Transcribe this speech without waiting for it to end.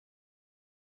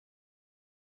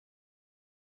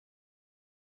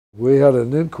We had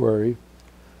an inquiry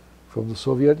from the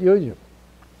Soviet Union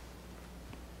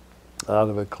out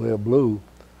of a clear blue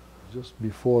just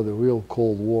before the real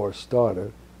Cold War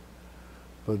started,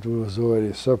 but there was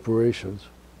already separations.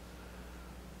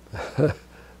 And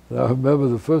I remember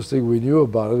the first thing we knew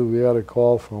about it, we had a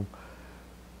call from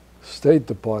State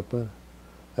Department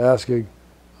asking,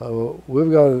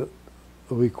 we've got a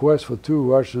request for 2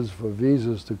 Russians for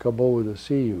visas to come over to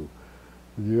see you.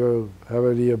 Do you have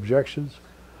any objections?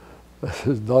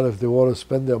 Not if they want to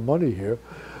spend their money here.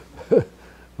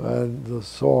 And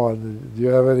so on. Do you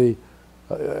have any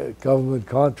government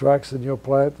contracts in your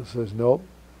plant? It says nope.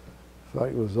 In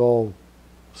fact, it was all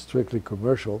strictly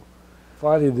commercial.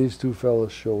 Finally, these 2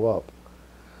 fellows show up.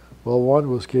 Well,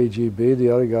 one was KGB, the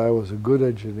other guy was a good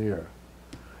engineer.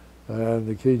 And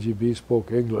the KGB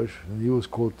spoke English, and he was,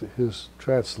 quote, his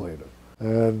translator.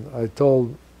 And I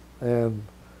told Ann,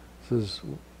 says,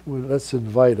 well, let's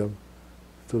invite him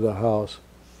to the house,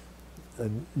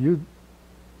 and you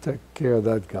take care of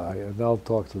that guy, and I'll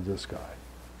talk to this guy.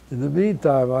 In the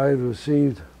meantime, I had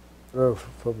received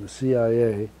from the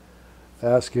CIA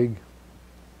asking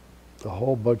a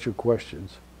whole bunch of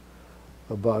questions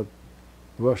about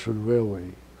Russian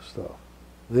railway stuff.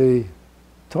 The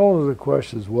tone of the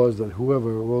questions was that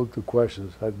whoever wrote the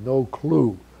questions had no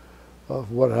clue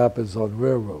of what happens on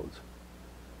railroads.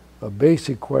 A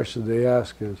basic question they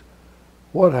ask is,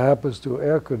 what happens to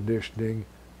air conditioning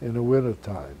in the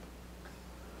wintertime?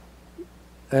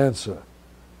 Answer,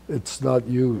 it's not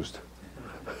used.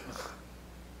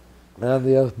 And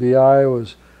the FBI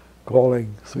was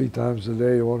calling 3 times a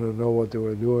day. They wanted to know what they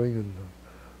were doing and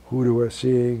who they were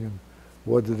seeing and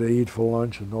what did they eat for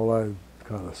lunch and all that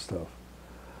kind of stuff.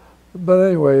 But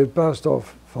anyway, it passed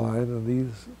off fine, and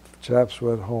these chaps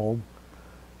went home.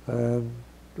 And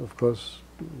of course,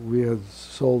 we had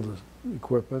sold the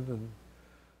equipment, and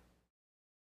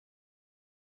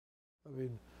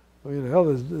I mean, hell,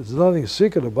 there's nothing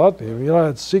secret about me. I mean, I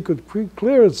had secret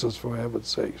clearances, for heaven's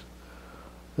sakes,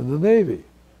 in the Navy,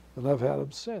 and I've had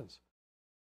them since.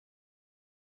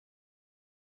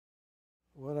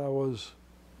 When I was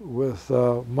with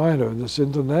Miner in this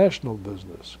international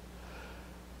business,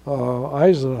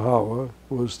 Eisenhower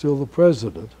was still the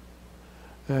president,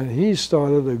 and he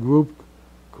started a group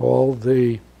called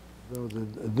the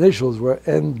initials were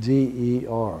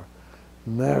NDER,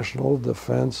 National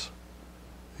Defense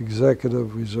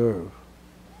Executive Reserve.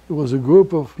 It was a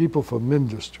group of people from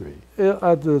industry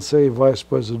at the, say, vice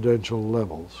presidential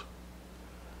levels.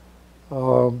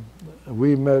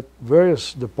 We met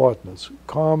various departments,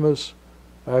 commerce,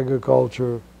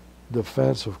 agriculture,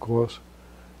 defense, of course.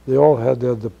 They all had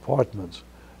their departments.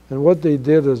 And what they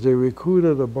did is they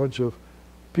recruited a bunch of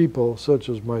people, such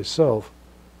as myself,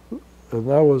 and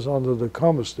that was under the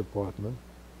Commerce Department.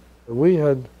 We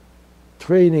had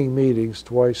training meetings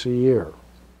twice a year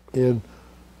in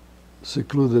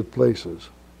secluded places.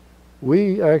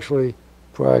 We actually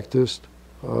practiced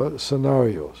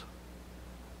scenarios.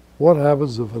 What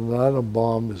happens if an atom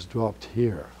bomb is dropped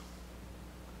here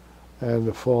and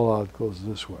the fallout goes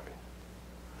this way?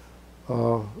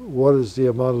 What is the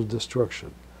amount of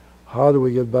destruction? How do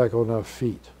we get back on our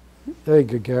feet? Hey,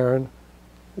 Gagarin,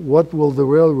 what will the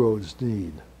railroads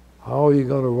need? How are you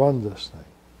going to run this thing?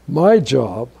 My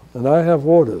job, and I have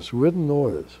orders, written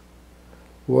orders,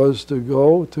 was to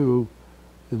go to,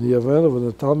 in the event of an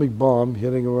atomic bomb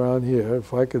hitting around here,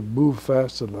 if I could move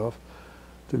fast enough,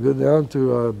 to go down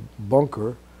to a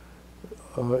bunker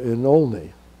in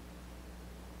Olney,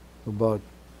 about,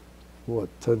 what,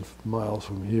 10 miles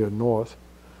from here north.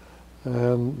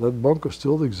 And that bunker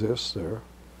still exists there.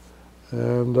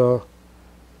 And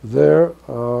there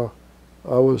I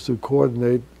was to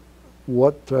coordinate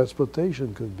what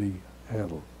transportation could be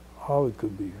handled, how it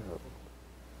could be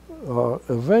handled.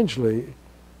 Eventually,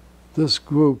 this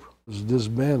group was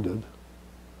disbanded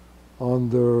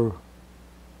under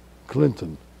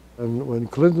Clinton. And when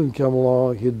Clinton came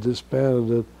along, he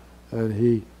disbanded it and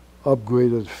he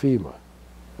upgraded FEMA.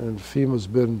 And FEMA's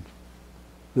been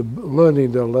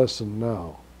learning their lesson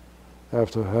now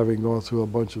after having gone through a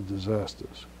bunch of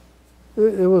disasters.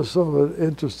 It was sort of an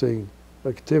interesting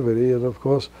activity, and of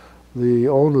course the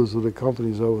owners of the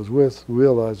companies I was with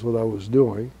realized what I was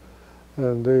doing,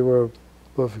 and they were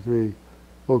perfectly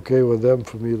okay with them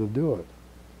for me to do it.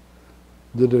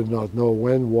 They did not know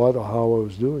when, what, or how I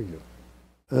was doing it.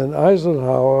 And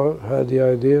Eisenhower had the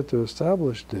idea to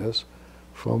establish this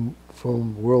from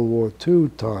World War II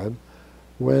time,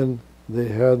 when they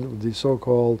had the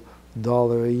so-called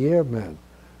 $1-a-year men,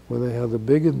 when they had the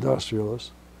big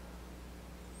industrialists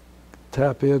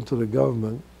tap into the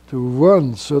government to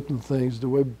run certain things the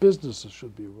way businesses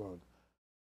should be run.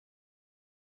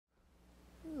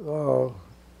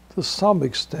 to some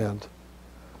extent,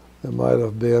 there might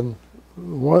have been.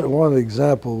 One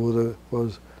example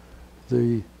was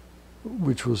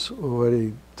which was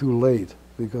already too late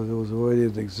because it was already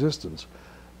in existence.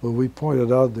 But we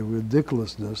pointed out the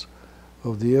ridiculousness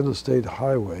of the interstate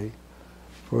highway,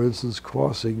 for instance,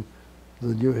 crossing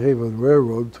the New Haven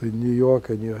Railroad between New York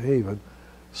and New Haven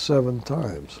 7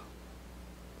 times.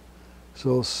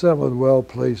 So 7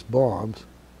 well-placed bombs,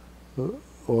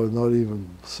 or not even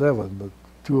 7, but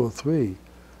 2 or 3,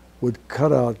 would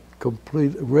cut out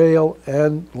complete rail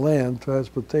and land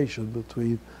transportation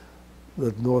between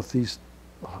that northeast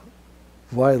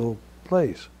vital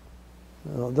place.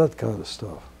 That kind of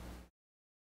stuff.